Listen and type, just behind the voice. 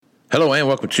Hello and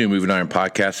welcome to Moving Iron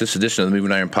Podcast. This edition of the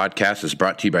Moving Iron Podcast is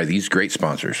brought to you by these great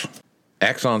sponsors.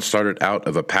 Axon started out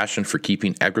of a passion for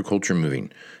keeping agriculture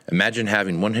moving. Imagine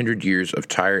having 100 years of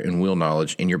tire and wheel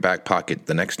knowledge in your back pocket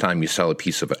the next time you sell a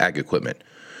piece of ag equipment.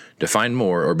 To find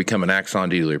more or become an Axon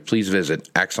dealer, please visit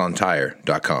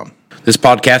axontire.com. This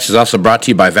podcast is also brought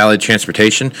to you by Valley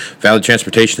Transportation. Valley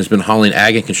Transportation has been hauling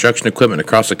ag and construction equipment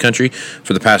across the country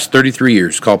for the past 33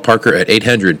 years. Call Parker at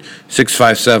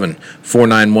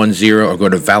 800-657-4910 or go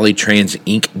to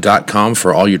valleytransinc.com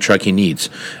for all your trucking needs.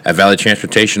 At Valley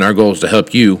Transportation, our goal is to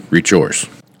help you reach yours.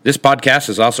 This podcast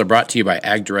is also brought to you by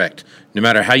Ag Direct. No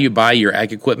matter how you buy your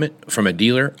ag equipment, from a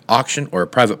dealer, auction, or a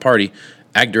private party,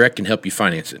 Ag Direct can help you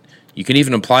finance it. You can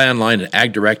even apply online at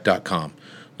agdirect.com.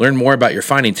 Learn more about your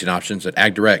financing options at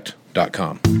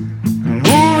agdirect.com.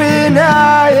 Moving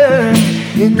higher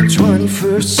in the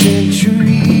 21st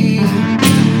century.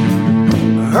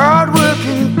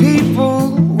 Hard-working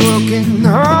people working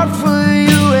hard for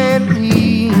you and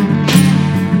me.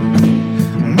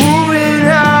 Moving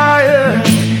higher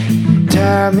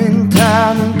time and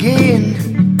time again.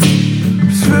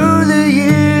 Through the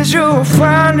years you'll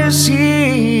find us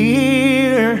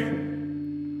here.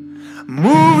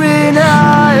 Moving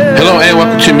Iron. Hello and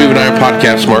welcome to Moving Iron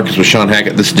Podcast. Marcus with Shawn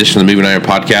Hacket. This edition of the Moving Iron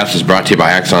Podcast is brought to you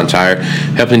by Axon Tire,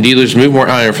 helping dealers move more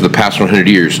iron for the past 100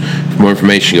 years. For more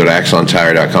information, go to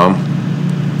axontire.com.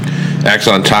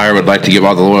 Axon Tire would like to give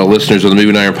all the loyal listeners of the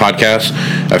Moving Iron Podcast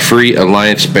a free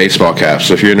Alliance baseball cap.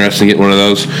 So if you're interested in getting one of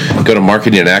those, go to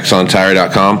marketing at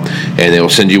axontire.com and they will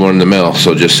send you one in the mail.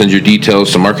 So just send your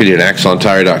details to marketing at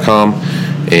axontire.com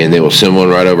and they will send one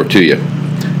right over to you.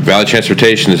 Valley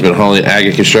Transportation has been hauling ag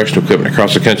and construction equipment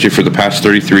across the country for the past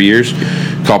 33 years.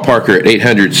 Call Parker at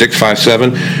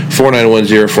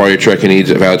 800-657-4910 for all your trucking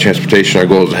needs at Valley Transportation. Our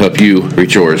goal is to help you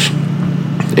reach yours.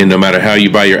 And no matter how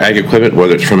you buy your ag equipment,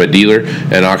 whether it's from a dealer,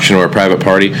 an auction, or a private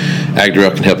party, Ag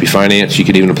Direct can help you finance. You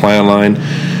can even apply online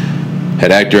at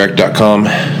agdirect.com.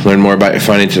 Learn more about your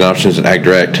financing options at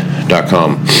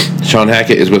agdirect.com. Shawn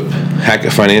Hacket is with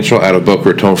Hacket Financial out of Boca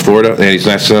Raton, Florida, and he's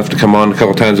nice enough to come on a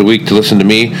couple times a week to listen to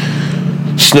me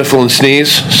sniffle and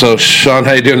sneeze. So, Shawn,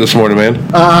 how you doing this morning, man?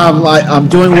 I'm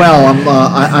doing well.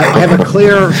 I have a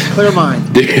clear mind.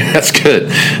 That's good.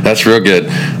 That's real good.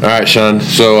 All right, Shawn.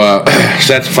 So,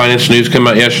 stats and finance news came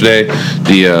out yesterday.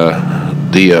 The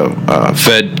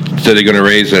Fed said they're going to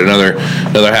raise it another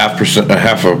half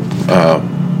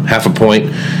a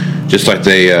point, just like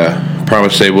they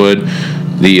promised they would.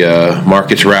 The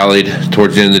markets rallied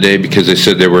towards the end of the day because they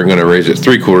said they weren't going to raise it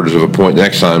 0.75 of a point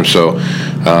next time. So,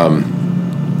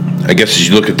 I guess as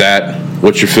you look at that,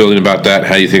 what's your feeling about that?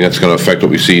 How do you think that's going to affect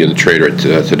what we see in the trade rate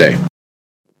today?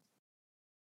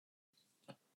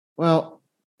 Well,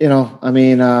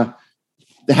 the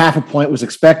half a point was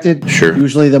expected. Sure.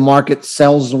 Usually the market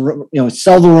sell the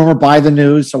rumor, buy the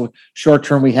news. So short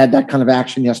term, we had that kind of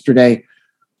action yesterday.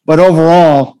 But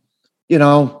overall,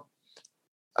 the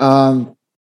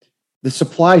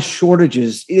supply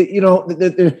shortages,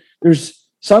 there's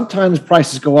sometimes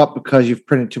prices go up because you've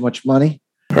printed too much money.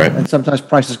 Right. And sometimes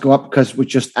prices go up because we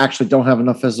just actually don't have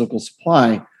enough physical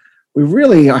supply. We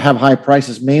really have high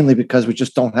prices mainly because we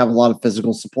just don't have a lot of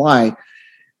physical supply.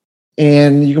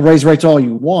 And you can raise rates all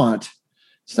you want.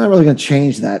 It's not really going to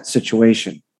change that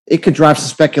situation. It could drive some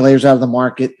speculators out of the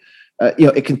market.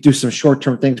 It can do some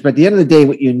short-term things. But at the end of the day,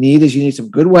 what you need is some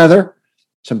good weather,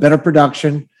 some better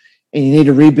production, and you need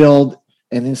to rebuild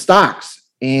and in stocks.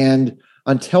 And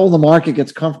until the market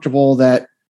gets comfortable that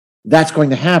that's going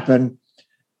to happen,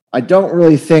 I don't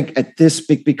really think at this,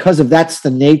 because of that's the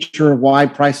nature of why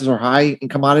prices are high in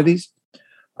commodities.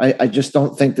 I just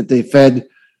don't think that the Fed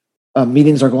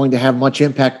meetings are going to have much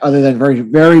impact other than very,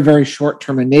 very, very short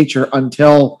term in nature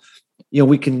until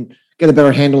we can get a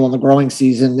better handle on the growing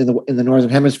season in the Northern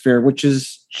Hemisphere, which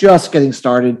is just getting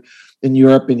started in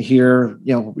Europe and here,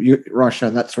 Russia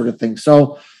and that sort of thing.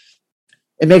 So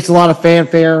it makes a lot of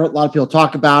fanfare. A lot of people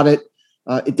talk about it.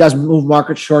 It does move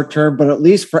markets short term, but at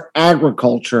least for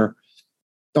agriculture,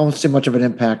 don't see much of an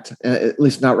impact, at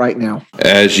least not right now.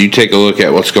 As you take a look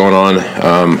at what's going on,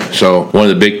 so one of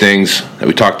the big things that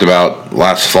we talked about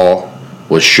last fall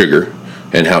was sugar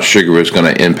and how sugar was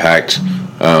going to impact,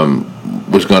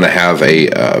 was going to have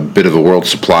a bit of a world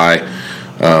supply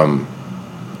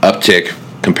uptick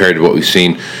compared to what we've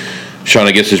seen. Shawn,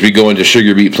 I guess as we go into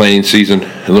sugar beet planting season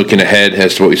and looking ahead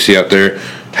as to what we see out there,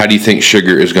 how do you think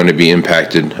sugar is going to be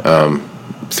impacted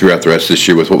throughout the rest of this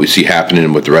year with what we see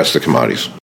happening with the rest of the commodities?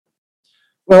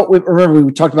 Well, remember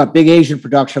we talked about big Asian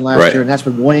production last year, and that's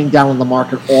been weighing down on the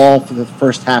market all for the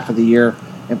first half of the year,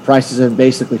 and prices have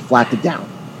basically flattened down.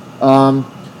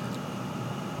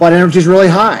 But energy is really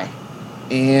high,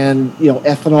 And,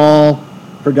 ethanol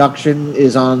production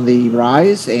is on the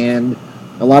rise, and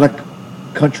a lot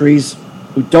of countries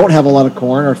who don't have a lot of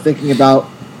corn are thinking about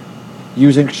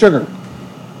using sugar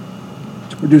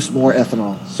to produce more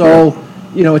ethanol. So,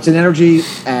 it's an energy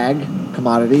ag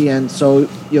commodity, and so,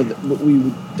 we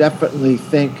would definitely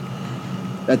think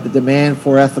that the demand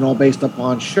for ethanol based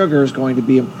upon sugar is going to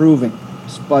be improving.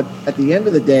 But at the end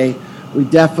of the day, we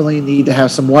definitely need to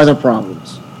have some weather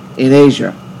problems in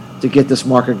Asia to get this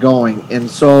market going. And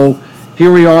so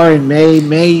here we are in May.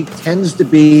 May tends to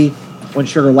be when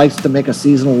sugar likes to make a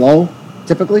seasonal low,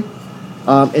 typically.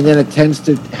 And then it tends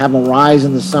to have a rise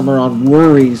in the summer on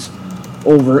worries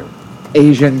over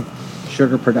Asian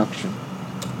sugar production.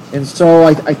 And so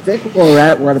I think where we're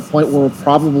at a point where we're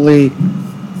probably,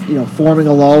 forming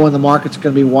a low, and the market's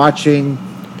going to be watching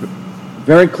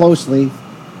very closely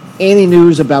any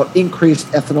news about increased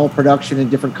ethanol production in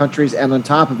different countries. And on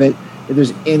top of it, if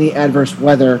there's any adverse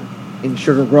weather in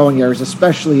sugar growing areas,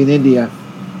 especially in India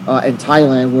and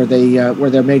Thailand, where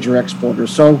they're major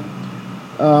exporters. So,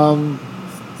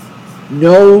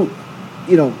 no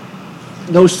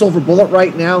silver bullet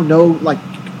right now, no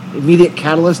immediate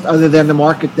catalyst other than the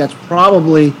market that's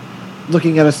probably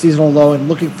looking at a seasonal low and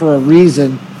looking for a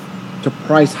reason to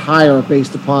price higher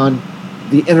based upon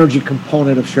the energy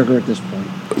component of sugar at this point.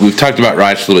 We've talked about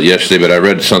rice a little bit yesterday, but I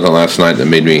read something last night that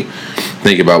made me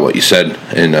think about what you said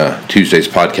in Tuesday's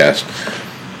podcast.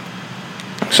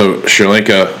 So Sri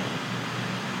Lanka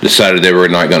decided they were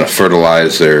not going to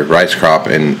fertilize their rice crop,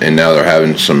 and now they're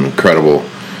having some incredible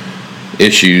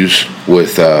issues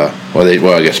with, I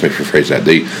guess maybe rephrase that.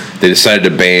 They decided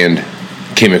to ban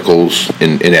chemicals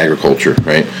in agriculture,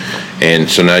 right? And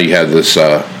so now you have this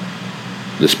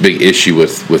this big issue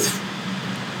with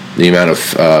the amount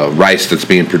of rice that's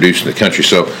being produced in the country.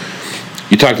 So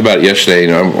you talked about it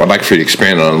yesterday. I'd like for you to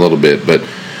expand on it a little bit, but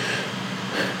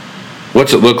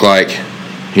what's it look like,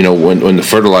 when the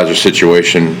fertilizer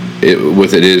situation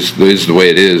is the way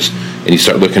it is, and you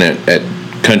start looking at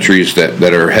countries that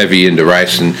are heavy into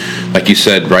rice, and like you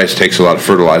said, rice takes a lot of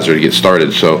fertilizer to get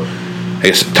started. So I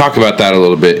guess talk about that a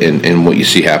little bit and what you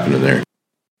see happening there.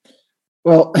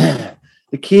 Well,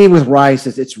 the key with rice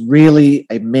is it's really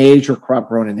a major crop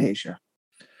grown in Asia.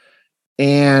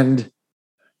 And,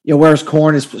 whereas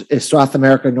corn is South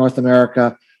America, North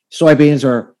America, soybeans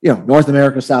are, North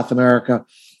America, South America.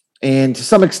 And to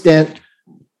some extent,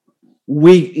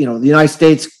 the United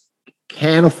States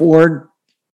can afford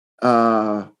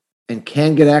and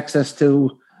can get access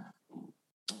to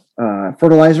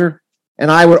fertilizer.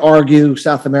 And I would argue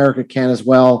South America can as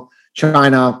well.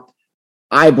 China,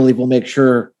 I believe, will make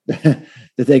sure that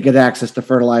they get access to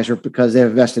fertilizer because they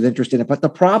have a vested interest in it. But the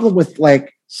problem with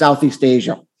Southeast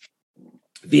Asia,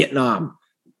 Vietnam,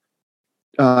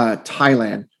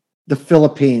 Thailand, the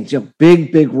Philippines,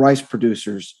 big rice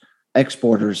producers,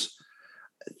 exporters,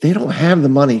 they don't have the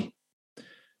money.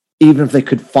 Even if they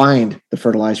could find the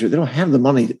fertilizer, they don't have the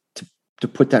money to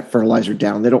put that fertilizer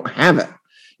down. They don't have it,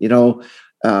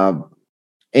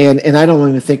 and I don't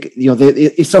even think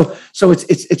so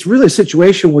it's really a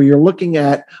situation where you're looking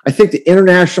at. I think the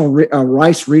International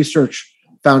Rice Research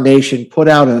Foundation put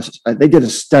out they did a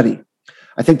study.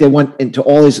 I think they went into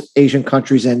all these Asian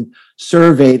countries and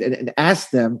surveyed and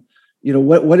asked them,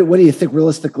 what do you think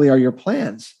realistically are your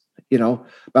plans,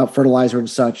 about fertilizer and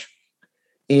such.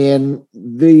 And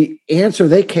the answer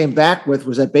they came back with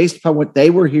was that based upon what they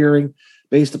were hearing,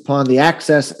 based upon the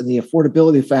access and the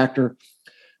affordability factor,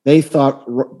 they thought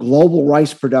global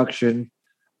rice production,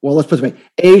 let's put it this way,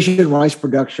 Asian rice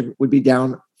production would be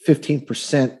down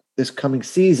 15% this coming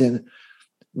season,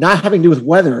 not having to do with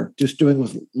weather, just doing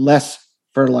with less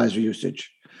fertilizer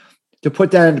usage. To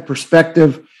put that into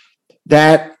perspective,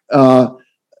 that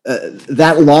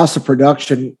loss of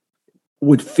production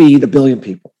would feed 1 billion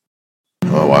people.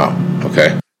 Oh, wow.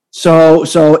 Okay. So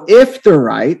if they're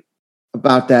right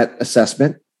about that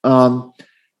assessment,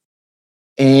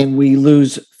 and we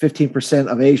lose 15%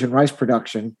 of Asian rice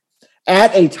production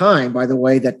at a time, by the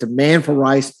way, that demand for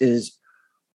rice is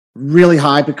really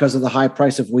high because of the high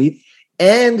price of wheat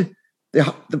and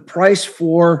the price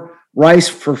for rice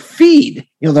for feed.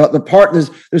 The part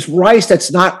there's rice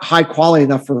that's not high quality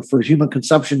enough for human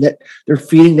consumption that they're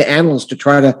feeding the animals to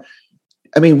try to.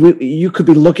 You could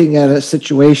be looking at a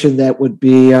situation that would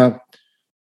be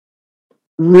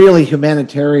really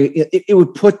humanitarian. It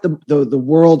would put the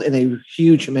world in a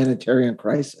huge humanitarian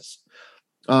crisis.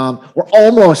 We're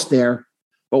almost there,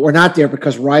 but we're not there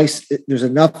because rice. There's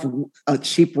enough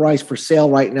cheap rice for sale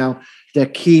right now to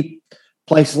keep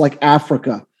places like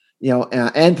Africa,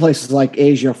 and places like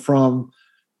Asia from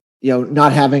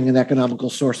not having an economical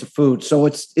source of food. So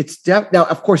now,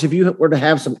 of course, if you were to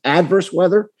have some adverse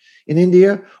weather in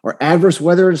India or adverse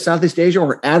weather in Southeast Asia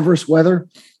or adverse weather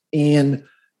in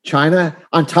China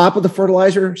on top of the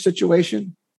fertilizer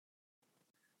situation,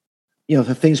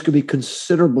 the things could be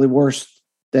considerably worse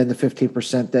than the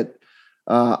 15% that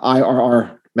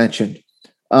IRR mentioned.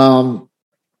 So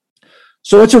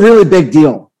it's a really big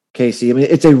deal, Casey. I mean,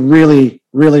 it's a really,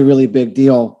 really, really big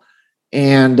deal.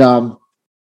 And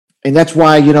that's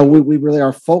why, we really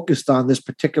are focused on this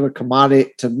particular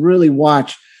commodity to really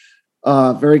watch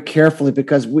very carefully,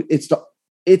 because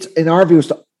it's in our view, it's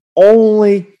the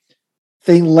only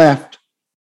thing left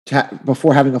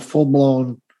before having a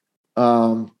full-blown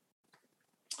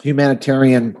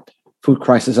humanitarian food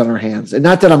crisis on our hands. And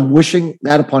not that I'm wishing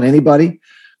that upon anybody,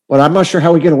 but I'm not sure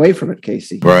how we get away from it,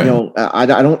 Casey. Right. I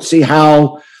don't see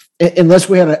how, unless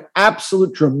we had an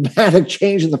absolute dramatic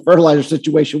change in the fertilizer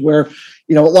situation where,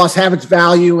 it lost half its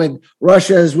value and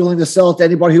Russia is willing to sell it to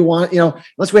anybody who wants,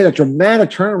 unless we had a dramatic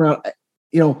turnaround,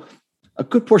 a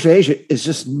good portion of Asia is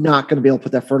just not going to be able to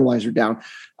put that fertilizer down.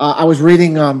 I was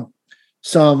reading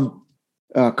some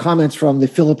comments from the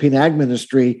Philippine ag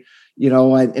ministry,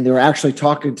 and they were actually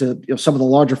talking to some of the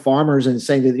larger farmers and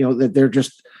saying that, that they're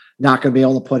just not going to be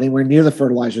able to put anywhere near the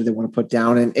fertilizer they want to put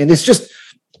down. And it's just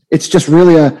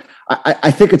really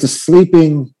I think it's a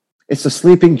sleeping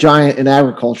giant in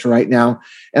agriculture right now.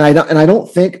 And I don't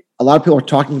think a lot of people are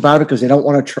talking about it because they don't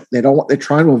want to, they're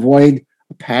trying to avoid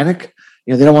a panic.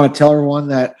 They don't want to tell everyone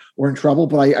that we're in trouble,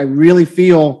 but I really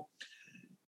feel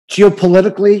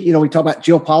geopolitically, we talk about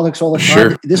geopolitics all the time.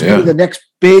 Sure. This will be the next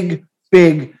big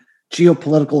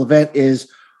geopolitical event is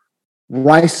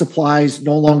rice supplies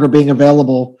no longer being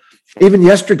available. Even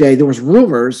yesterday, there was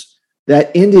rumors that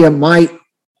India might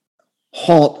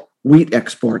halt wheat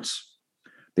exports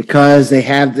because they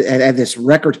had this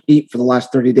record heat for the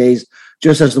last 30 days,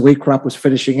 just as the wheat crop was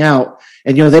finishing out.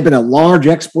 And, they've been a large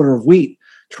exporter of wheat,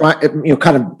 kind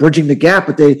of bridging the gap.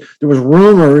 But there was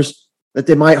rumors that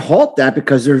they might halt that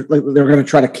because they're going to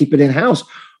try to keep it in-house.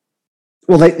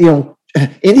 Well,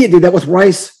 India did that with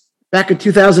rice back in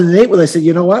 2008, where they said,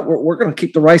 you know what, we're going to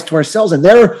keep the rice to ourselves. And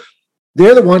they're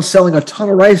the ones selling a ton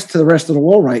of rice to the rest of the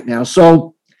world right now.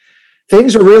 So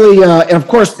things are really, and of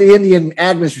course, the Indian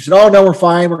ag minister said, oh, no, we're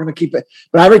fine. We're going to keep it.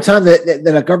 But every time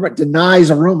that a government denies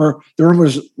a rumor, the rumor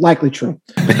is likely true.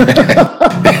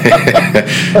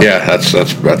 Yeah, that's a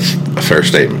fair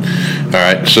statement. All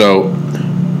right. So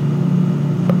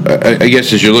I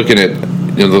guess as you're looking at,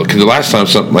 because the last time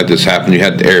something like this happened, you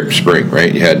had the Arab Spring,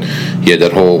 right? You had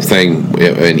that whole thing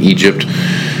in Egypt,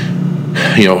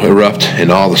 erupt,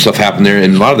 and all the stuff happened there,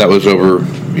 and a lot of that was over,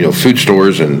 food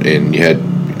stores, and you had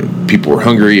people were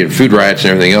hungry and food riots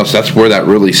and everything else. That's where that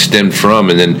really stemmed from,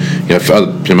 and then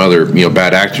some other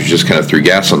bad actors just kind of threw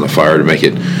gas on the fire to make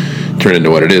it turn into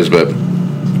what it is. But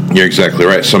you're exactly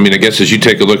right. So I mean, I guess as you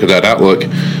take a look at that outlook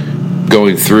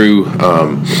going through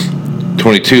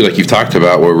 22, like you've talked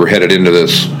about, where we're headed into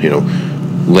this,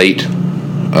 late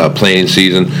planting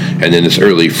season, and then this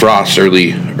early frost,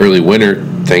 early winter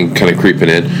thing kind of creeping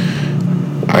in.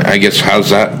 I guess how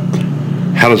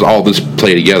does all this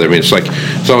play together? I mean,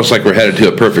 it's almost like we're headed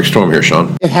to a perfect storm here,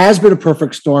 Shawn. It has been a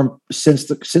perfect storm since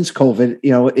COVID.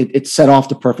 It set off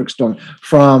the perfect storm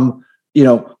from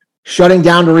shutting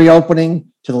down to reopening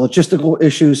to the logistical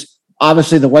issues.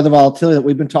 Obviously, the weather volatility that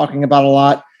we've been talking about a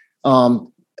lot.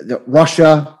 The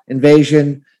Russia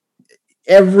invasion,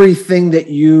 everything that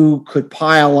you could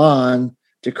pile on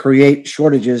to create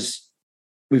shortages,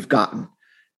 we've gotten.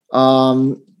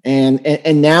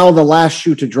 And now the last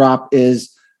shoe to drop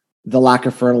is the lack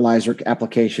of fertilizer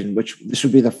application, which this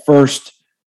would be the first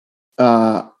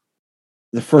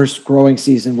growing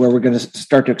season where we're going to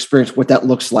start to experience what that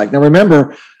looks like. Now,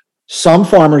 remember, some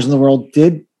farmers in the world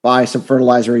did buy some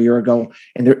fertilizer a year ago,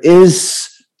 and there is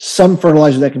some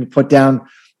fertilizer that can be put down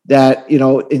that,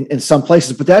 in some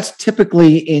places, but that's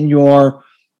typically in your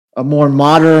more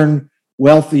modern,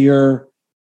 wealthier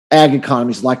ag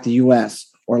economies like the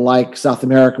U.S. or like South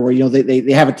America, where,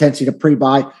 they have a tendency to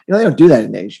pre-buy. They don't do that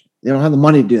in Asia. They don't have the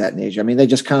money to do that in Asia. I mean, they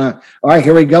just kind of, all right,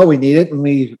 here we go. We need it. And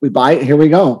we buy it. Here we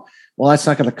go. Well, that's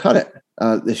not going to cut it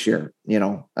this year,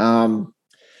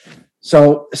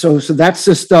 So that's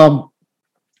just,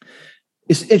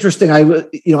 it's interesting.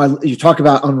 You talk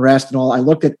about unrest and all. I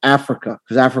looked at Africa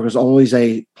because Africa is always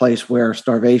a place where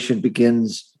starvation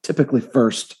begins typically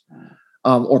first,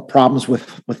 or problems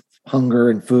with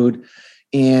hunger and food.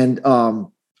 And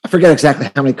I forget exactly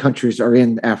how many countries are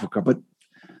in Africa, but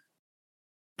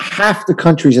half the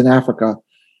countries in Africa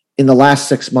in the last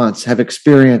 6 months have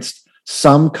experienced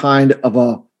some kind of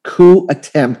a coup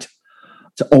attempt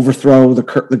to overthrow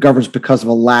the governments because of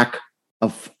a lack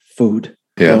of food,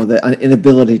 the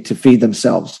inability to feed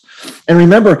themselves. And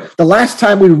remember, the last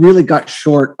time we really got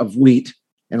short of wheat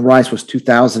and rice was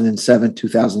 2007,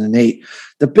 2008.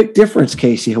 The big difference,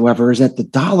 Casey, however, is that the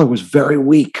dollar was very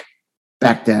weak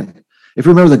back then. If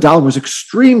you remember, the dollar was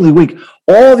extremely weak.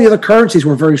 All the other currencies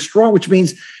were very strong, which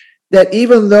means that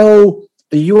even though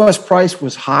the U.S. price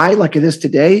was high like it is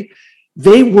today,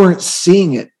 they weren't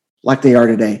seeing it like they are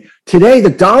today. Today, the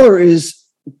dollar is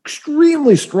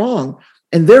extremely strong,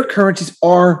 and their currencies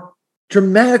are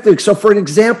dramatically. So, for an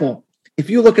example, if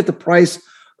you look at the price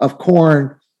of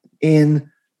corn in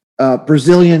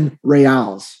Brazilian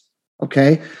reals,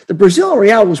 okay, the Brazilian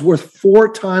real was worth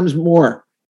 4 times more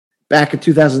back in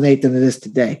 2008 than it is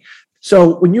today.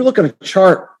 So when you look at a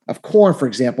chart of corn, for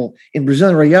example, in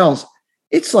Brazilian reals,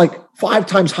 it's like 5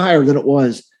 times higher than it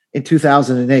was in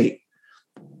 2008,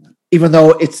 even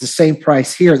though it's the same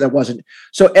price here. That wasn't.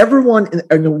 So everyone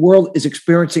in the world is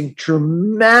experiencing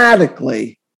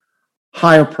dramatically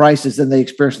higher prices than they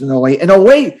experienced in 08. And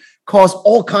 08 caused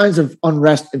all kinds of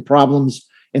unrest and problems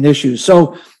and issues.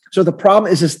 So the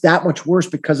problem is just that much worse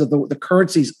because of the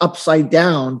currency's upside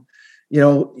down,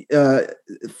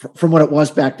 from what it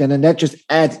was back then. And that just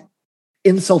adds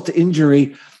insult to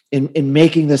injury in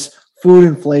making this food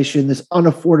inflation, this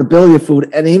unaffordability of food,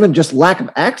 and even just lack of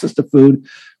access to food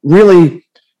really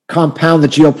compound the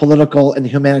geopolitical and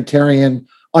humanitarian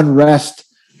unrest,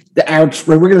 the Arab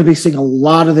Spring. We're going to be seeing a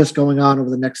lot of this going on over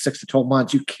the next 6 to 12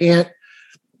 months. You can't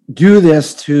do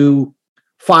this to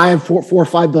 4 or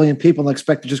 5 billion people and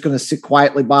expect they're just going to sit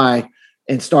quietly by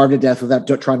and starve to death without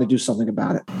trying to do something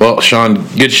about it. Well, Shawn,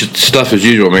 good stuff as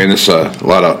usual, man. This a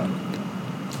lot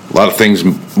of things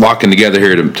walking together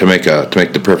here to make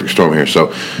the perfect storm here.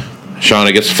 So, Shawn,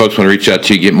 I guess if folks want to reach out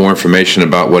to you, get more information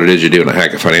about what it is you're doing at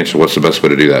Hacket Financial, what's the best way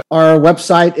to do that? Our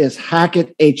website is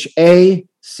Hacket, HACKETT,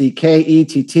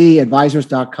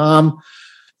 advisors.com.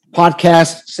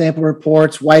 Podcasts, sample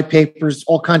reports, white papers,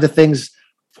 all kinds of things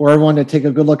for everyone to take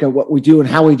a good look at what we do and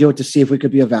how we do it to see if we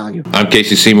could be of value. I'm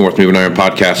Casey Seymour with Moving Iron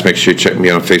Podcast. Make sure you check me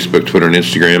out on Facebook, Twitter, and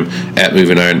Instagram at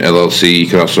Moving Iron LLC. You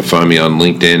can also find me on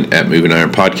LinkedIn at Moving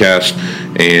Iron Podcast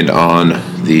and on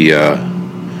the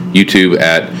YouTube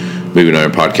at Moving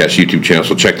Iron Podcast YouTube channel.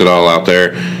 So check that all out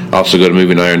there. Also go to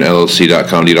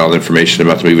movingironllc.com to get all the information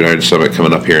about the Moving Iron Summit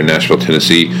coming up here in Nashville,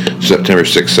 Tennessee, September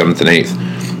 6th, 7th, and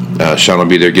 8th. Shawn will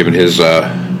be there giving his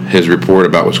report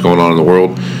about what's going on in the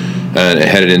world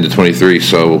headed into 23.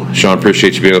 So, Shawn,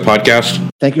 appreciate you being on the podcast.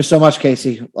 Thank you so much,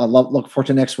 Casey. I look forward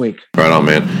to next week. Right on,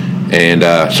 man. And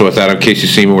so with that, I'm Casey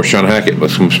Seymour with Shawn Hacket.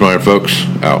 Let's come smiling, folks.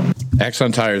 Out.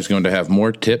 Axon Tire is going to have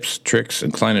more tips, tricks,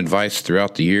 and client advice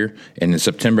throughout the year and in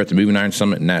September at the Moving Iron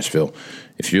Summit in Nashville.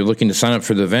 If you're looking to sign up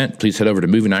for the event, please head over to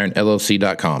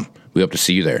movingironllc.com. We hope to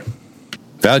see you there.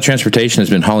 Valley Transportation has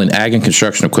been hauling ag and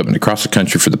construction equipment across the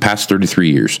country for the past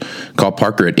 33 years. Call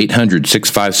Parker at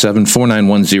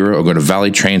 800-657-4910 or go to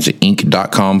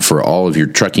valleytransitinc.com for all of your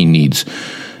trucking needs.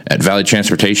 At Valley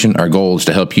Transportation, our goal is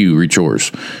to help you reach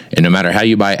yours. And no matter how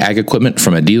you buy ag equipment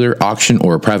from a dealer, auction,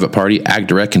 or a private party,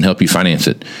 AgDirect can help you finance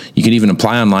it. You can even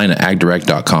apply online at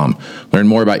agdirect.com. Learn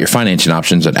more about your financing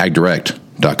options at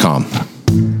agdirect.com.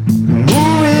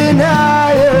 Moving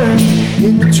higher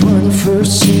in the 21st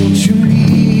century.